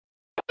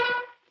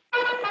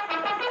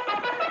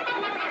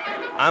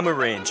I'm a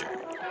ranger,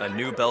 a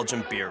New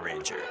Belgium beer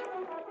ranger.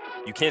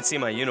 You can't see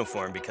my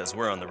uniform because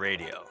we're on the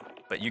radio,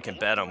 but you can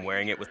bet I'm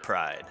wearing it with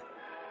pride.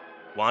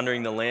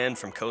 Wandering the land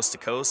from coast to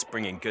coast,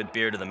 bringing good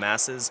beer to the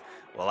masses,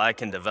 while I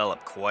can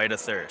develop quite a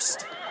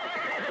thirst.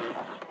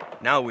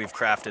 Now we've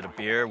crafted a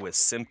beer with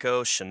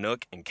Simcoe,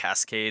 Chinook, and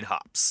Cascade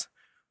hops,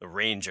 the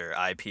Ranger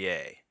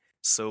IPA.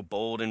 So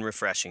bold and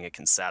refreshing it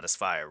can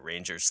satisfy a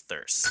ranger's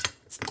thirst.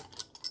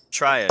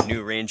 Try a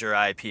new Ranger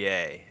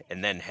IPA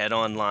and then head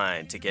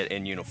online to get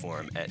in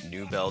uniform at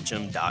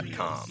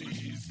newbelgium.com.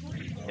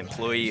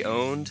 Employee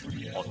owned,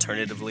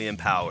 alternatively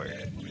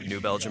empowered. New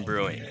Belgium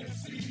Brewing.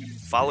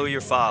 Follow your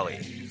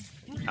folly.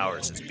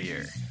 Ours is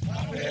beer.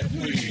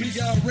 We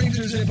got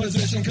rangers in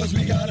position cause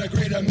we got a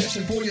greater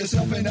mission. Pour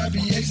yourself an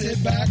IPA,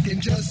 sit back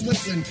and just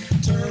listen.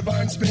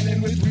 Turbine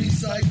spinning with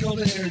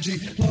recycled energy.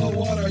 Low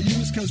water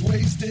use cause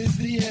waste is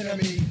the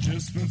enemy.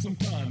 Just spend some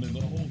time in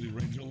the Holy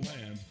Ranger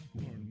land.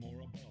 Learn more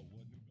about what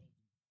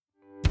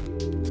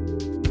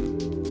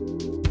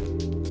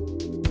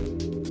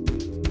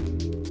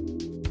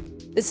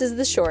This is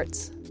The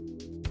Shorts,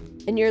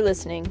 and you're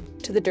listening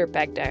to the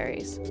Dirtbag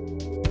Diaries.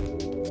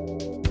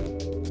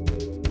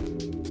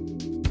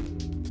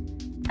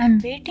 I'm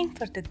waiting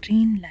for the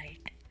green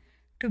light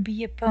to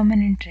be a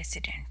permanent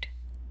resident.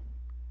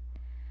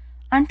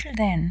 Until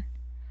then,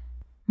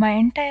 my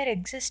entire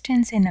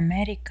existence in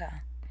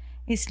America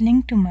is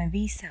linked to my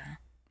visa,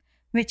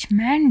 which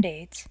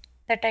mandates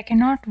that I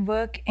cannot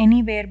work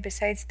anywhere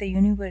besides the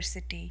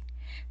university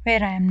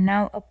where I am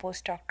now a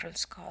postdoctoral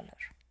scholar.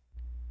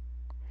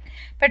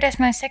 But as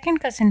my second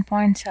cousin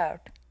points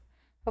out,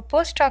 a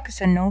postdoc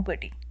is a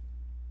nobody.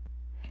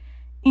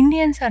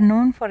 Indians are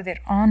known for their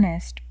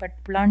honest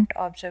but blunt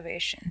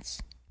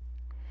observations.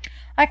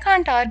 I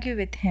can't argue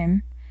with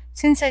him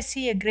since I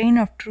see a grain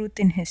of truth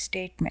in his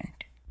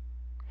statement.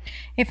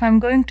 If I'm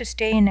going to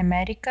stay in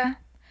America,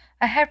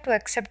 I have to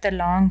accept the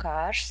long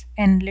hours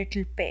and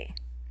little pay.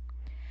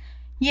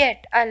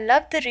 Yet, I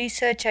love the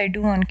research I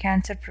do on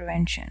cancer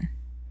prevention.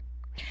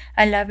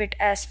 I love it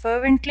as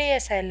fervently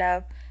as I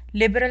love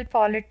liberal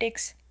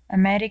politics,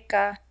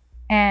 America,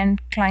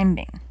 and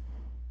climbing.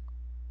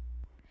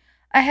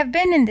 I have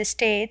been in the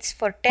States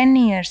for 10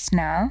 years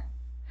now,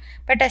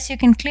 but as you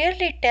can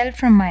clearly tell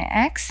from my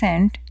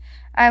accent,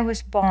 I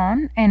was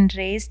born and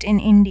raised in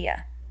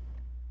India.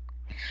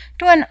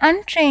 To an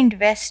untrained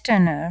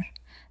Westerner,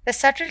 the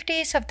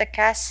subtleties of the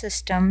caste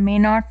system may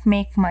not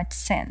make much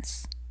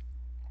sense.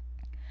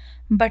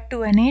 But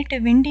to a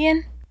native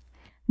Indian,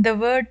 the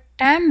word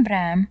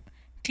tambram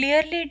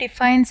clearly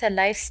defines a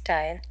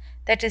lifestyle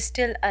that is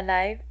still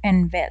alive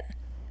and well.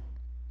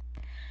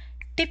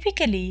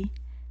 Typically,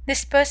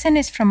 this person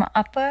is from an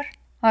upper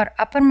or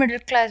upper middle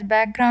class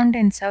background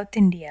in South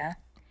India,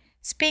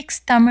 speaks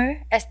Tamil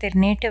as their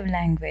native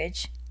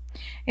language,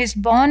 is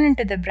born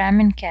into the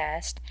Brahmin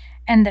caste,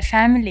 and the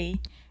family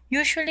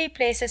usually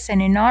places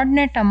an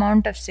inordinate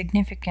amount of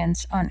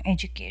significance on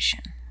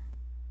education.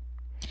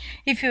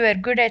 If you were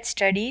good at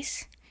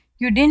studies,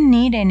 you didn't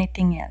need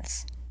anything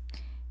else.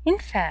 In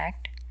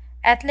fact,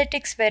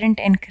 athletics weren't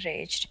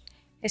encouraged,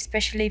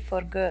 especially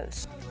for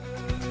girls.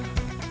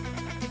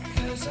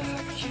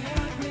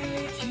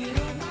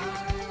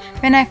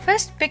 When I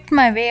first picked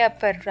my way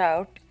up a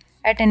route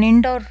at an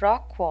indoor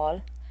rock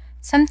wall,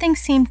 something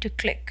seemed to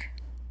click.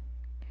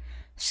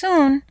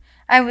 Soon,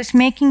 I was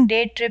making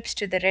day trips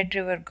to the Red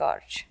River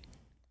Gorge.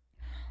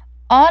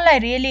 All I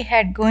really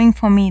had going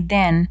for me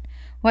then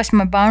was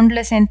my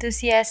boundless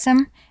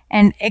enthusiasm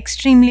and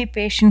extremely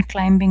patient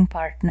climbing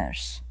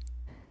partners.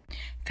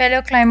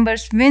 Fellow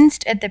climbers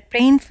winced at the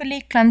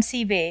painfully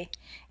clumsy way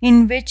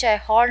in which I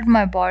hauled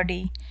my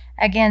body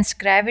against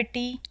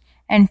gravity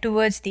and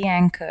towards the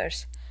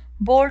anchors,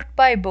 bolt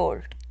by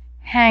bolt,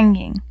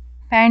 hanging,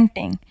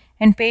 panting,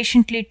 and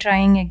patiently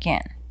trying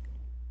again.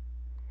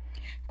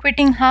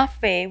 Quitting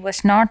halfway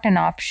was not an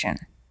option.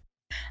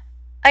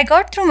 I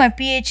got through my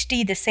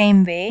PhD the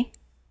same way,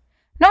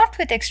 not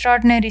with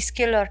extraordinary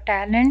skill or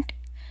talent,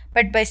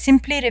 but by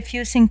simply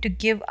refusing to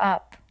give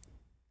up.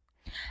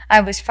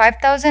 I was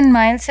 5,000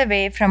 miles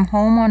away from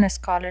home on a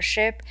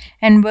scholarship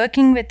and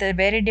working with a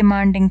very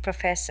demanding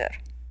professor.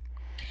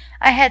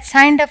 I had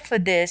signed up for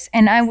this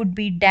and I would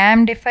be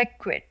damned if I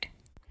quit.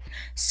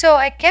 So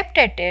I kept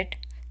at it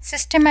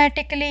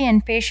systematically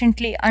and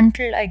patiently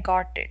until I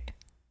got it.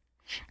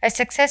 I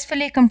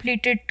successfully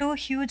completed 2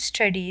 huge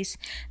studies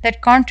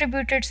that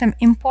contributed some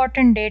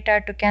important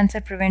data to cancer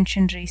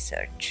prevention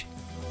research.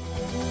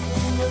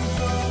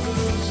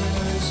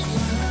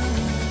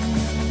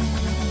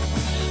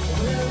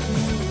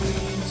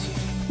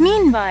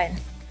 Meanwhile,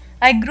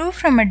 I grew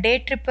from a day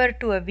tripper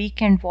to a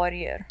weekend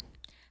warrior,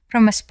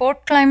 from a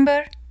sport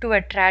climber to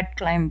a trad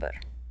climber,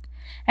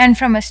 and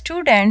from a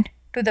student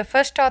to the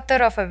first author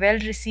of a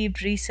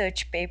well-received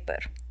research paper.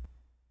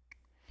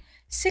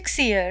 6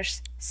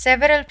 years,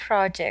 several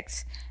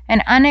projects,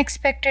 an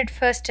unexpected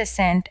first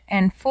ascent,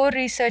 and 4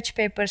 research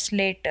papers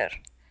later,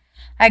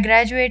 I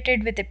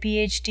graduated with a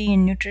PhD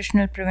in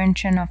nutritional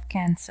prevention of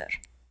cancer.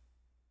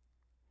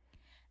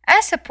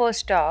 As a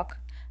postdoc,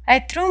 I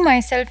threw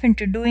myself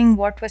into doing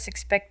what was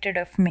expected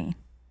of me.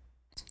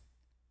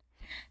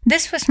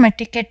 This was my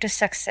ticket to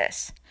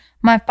success,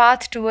 my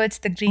path towards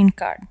the green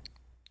card.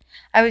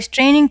 I was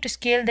training to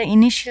scale the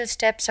initial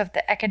steps of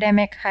the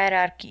academic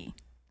hierarchy.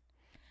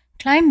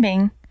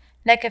 Climbing,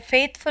 like a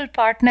faithful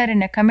partner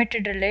in a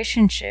committed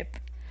relationship,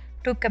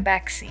 took a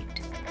back seat.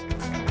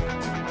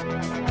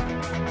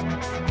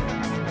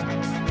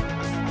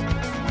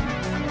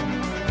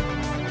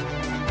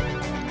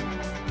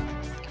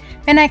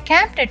 When I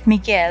camped at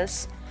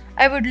Miguel's,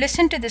 I would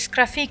listen to the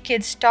scruffy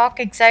kids talk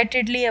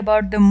excitedly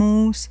about the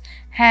moves,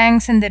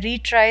 hangs, and the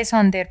retries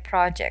on their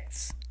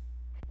projects.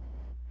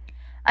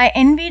 I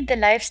envied the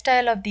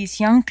lifestyle of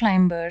these young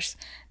climbers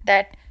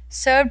that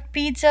served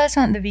pizzas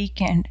on the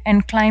weekend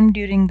and climbed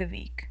during the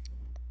week.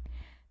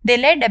 They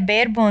led a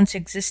bare bones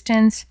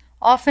existence,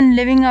 often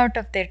living out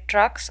of their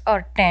trucks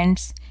or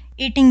tents,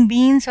 eating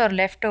beans or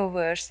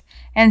leftovers,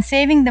 and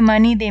saving the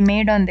money they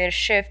made on their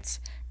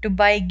shifts to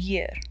buy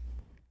gear.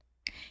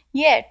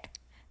 Yet,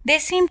 they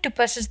seemed to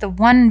possess the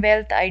one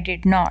wealth I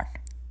did not: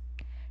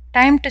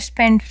 time to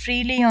spend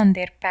freely on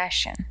their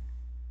passion.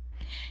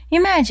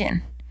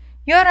 Imagine,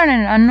 you're on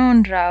an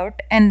unknown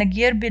route and the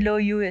gear below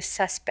you is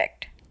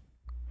suspect.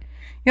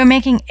 You're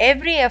making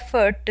every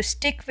effort to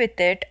stick with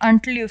it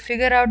until you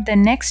figure out the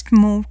next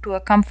move to a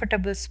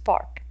comfortable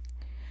spot.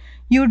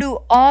 You do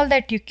all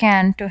that you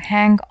can to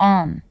hang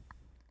on.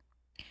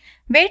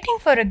 Waiting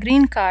for a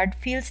green card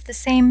feels the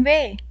same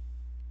way.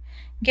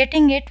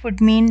 Getting it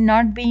would mean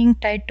not being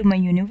tied to my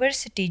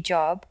university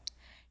job,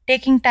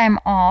 taking time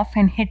off,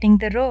 and hitting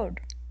the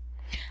road.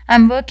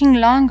 I'm working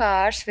long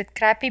hours with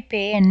crappy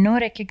pay and no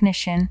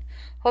recognition,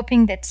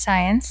 hoping that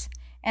science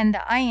and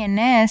the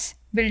INS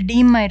will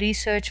deem my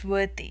research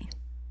worthy.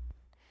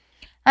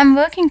 I'm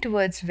working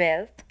towards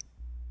wealth,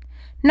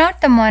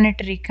 not the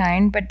monetary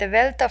kind, but the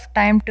wealth of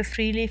time to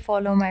freely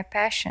follow my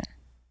passion.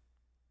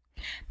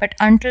 But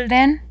until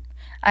then,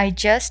 I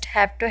just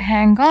have to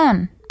hang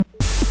on.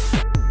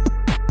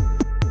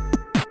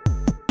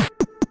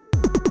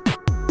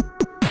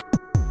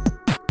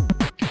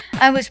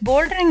 I was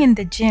bouldering in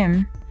the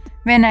gym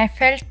when I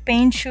felt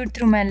pain shoot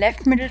through my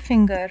left middle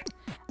finger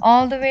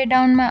all the way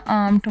down my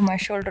arm to my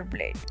shoulder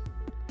blade.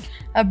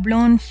 A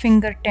blown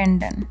finger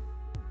tendon.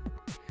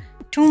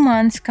 2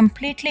 months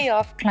completely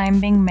off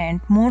climbing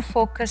meant more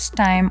focused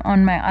time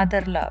on my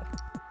other love,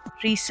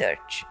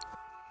 research.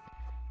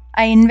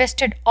 I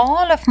invested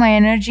all of my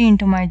energy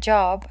into my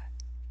job,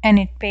 and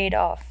it paid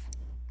off.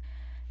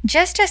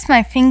 Just as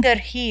my finger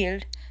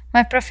healed,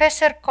 my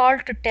professor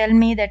called to tell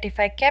me that if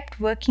I kept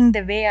working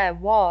the way I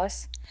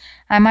was,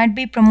 I might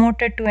be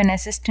promoted to an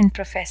assistant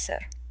professor.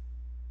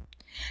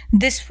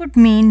 This would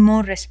mean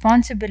more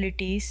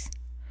responsibilities,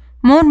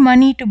 more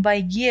money to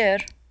buy gear,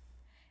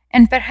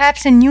 and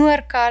perhaps a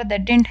newer car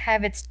that didn't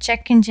have its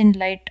check engine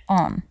light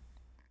on.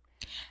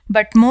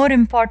 But more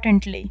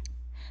importantly,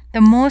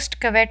 the most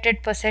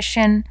coveted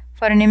possession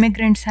for an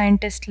immigrant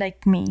scientist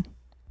like me,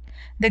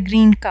 the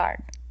green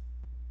card.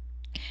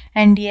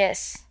 And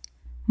yes,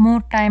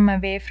 more time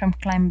away from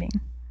climbing.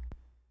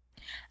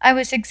 I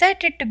was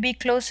excited to be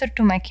closer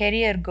to my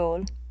career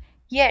goal,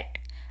 yet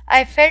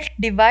I felt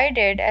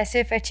divided, as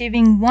if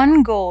achieving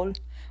one goal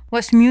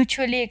was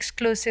mutually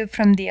exclusive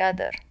from the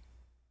other.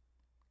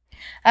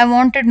 I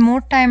wanted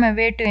more time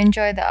away to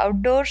enjoy the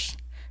outdoors,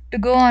 to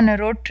go on a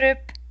road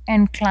trip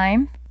and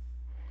climb.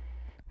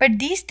 But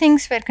these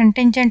things were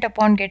contingent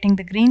upon getting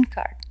the green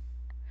card.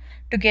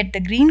 To get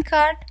the green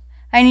card,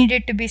 I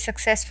needed to be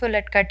successful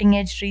at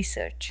cutting-edge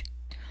research.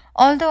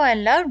 Although I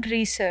loved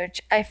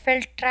research, I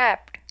felt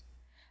trapped.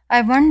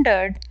 I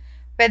wondered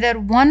whether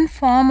one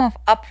form of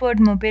upward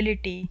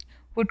mobility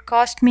would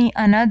cost me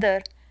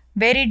another,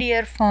 very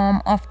dear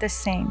form of the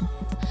same.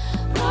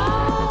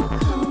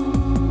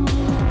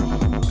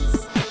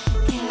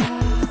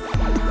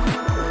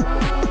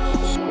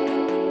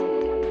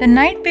 The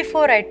night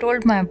before I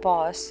told my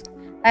boss,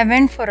 I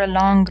went for a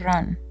long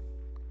run.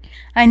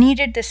 I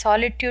needed the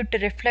solitude to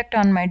reflect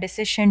on my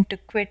decision to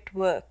quit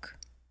work.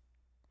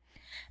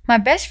 My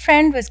best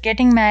friend was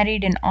getting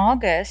married in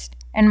August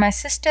and my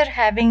sister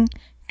having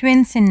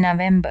twins in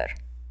November.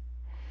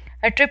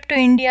 A trip to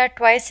India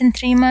twice in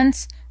 3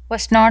 months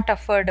was not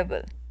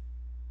affordable.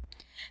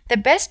 The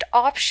best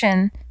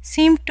option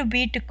seemed to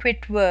be to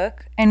quit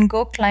work and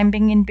go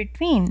climbing in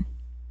between.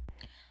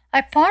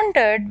 I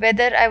pondered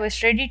whether I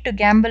was ready to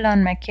gamble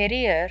on my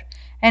career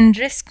and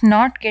risk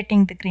not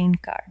getting the green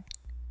card.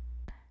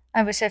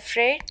 I was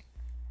afraid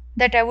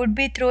that I would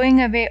be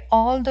throwing away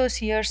all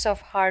those years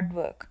of hard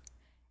work,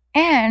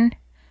 and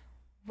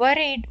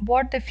worried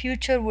what the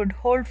future would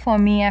hold for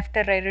me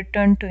after I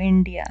returned to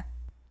India.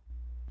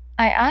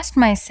 I asked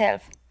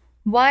myself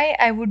why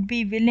I would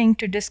be willing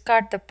to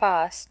discard the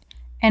past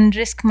and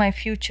risk my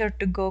future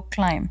to go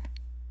climb.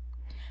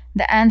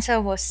 The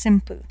answer was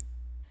simple.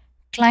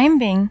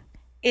 Climbing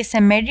is a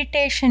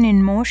meditation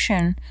in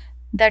motion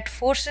that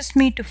forces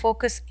me to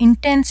focus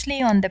intensely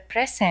on the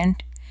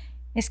present,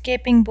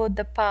 escaping both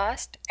the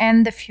past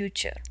and the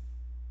future.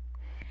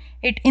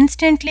 It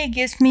instantly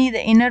gives me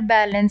the inner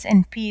balance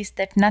and peace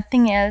that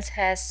nothing else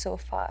has so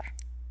far.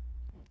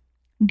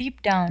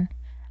 Deep down,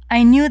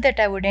 I knew that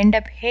I would end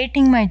up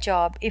hating my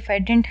job if I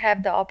didn't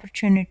have the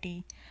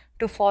opportunity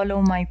to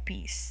follow my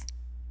peace.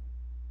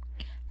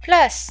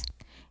 Plus,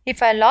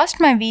 if I lost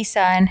my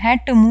visa and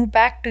had to move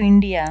back to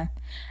India,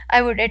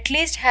 I would at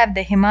least have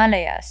the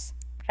Himalayas,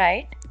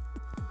 right?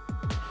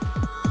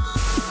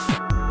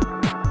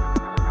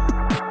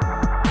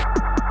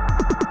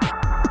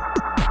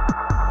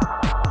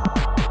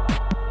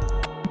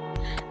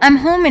 I'm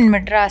home in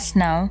Madras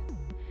now,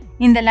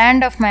 in the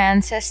land of my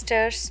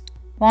ancestors,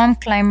 warm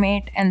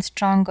climate and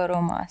strong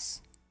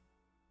aromas.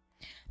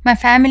 My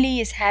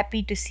family is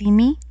happy to see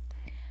me.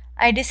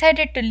 I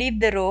decided to leave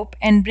the rope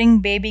and bring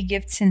baby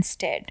gifts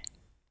instead.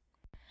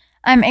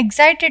 I'm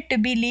excited to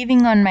be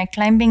leaving on my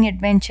climbing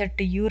adventure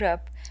to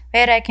Europe,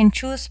 where I can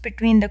choose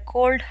between the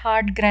cold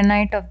hard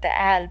granite of the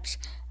Alps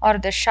or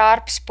the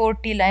sharp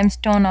sporty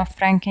limestone of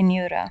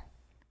Frankenura.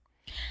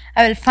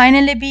 I will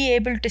finally be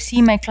able to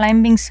see my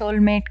climbing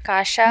soulmate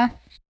Kasha.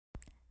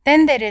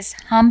 Then there is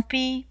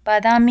Hampi,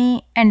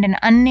 Badami, and an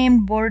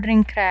unnamed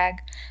bouldering crag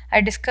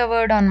I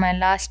discovered on my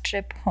last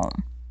trip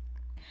home.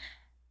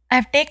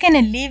 I've taken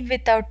a leave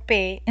without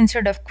pay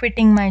instead of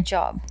quitting my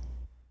job.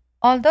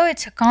 Although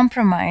it's a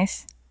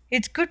compromise,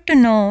 it's good to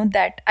know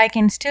that I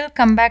can still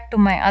come back to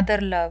my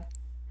other love.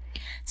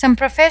 Some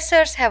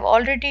professors have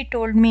already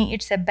told me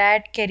it's a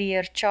bad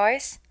career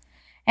choice,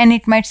 and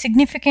it might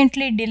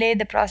significantly delay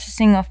the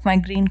processing of my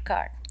green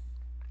card.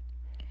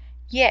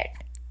 Yet,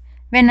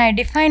 when I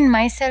define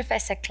myself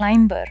as a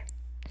climber,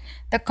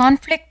 the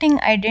conflicting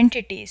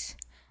identities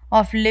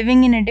of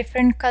living in a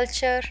different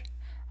culture,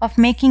 of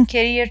making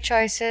career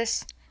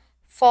choices,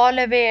 fall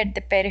away at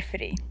the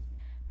periphery.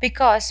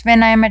 Because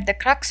when I am at the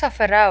crux of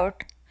a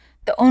route,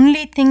 the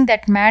only thing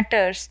that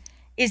matters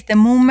is the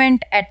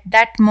movement at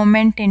that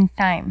moment in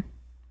time.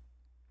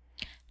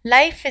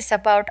 Life is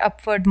about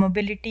upward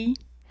mobility,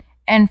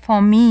 and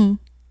for me,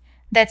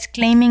 that's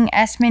claiming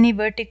as many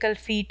vertical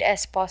feet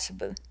as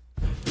possible.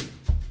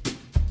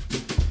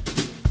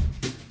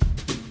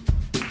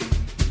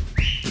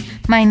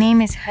 My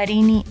name is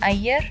Harini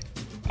Ayer,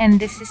 and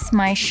this is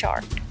my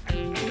short.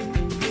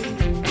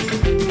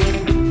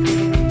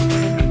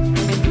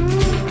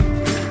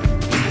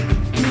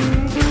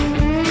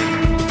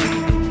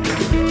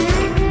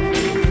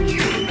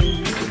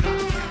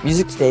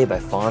 Music today by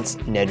Fonts,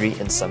 Nedry,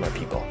 and Summer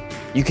People.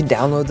 You can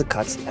download the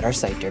cuts at our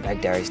site,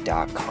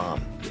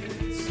 dirtbagdiaries.com.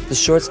 The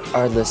shorts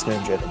are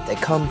listener-driven. They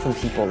come from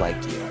people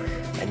like you.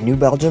 At New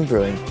Belgium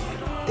Brewing,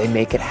 they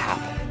make it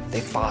happen.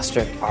 They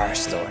foster our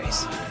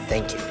stories.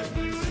 Thank you.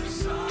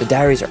 The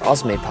diaries are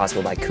also made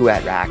possible by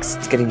Kuat Racks.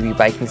 It's getting to be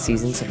biking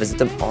season, so visit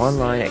them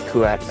online at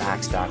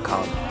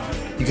kuatracks.com.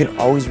 You can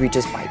always reach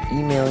us by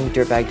emailing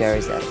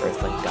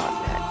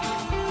dirtbagdiaries@earthlink.net.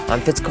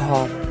 I'm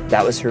Fitzcahal,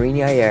 that was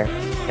Harini Ayer,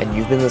 and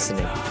you've been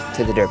listening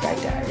to the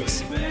Dirtbag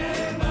Diaries.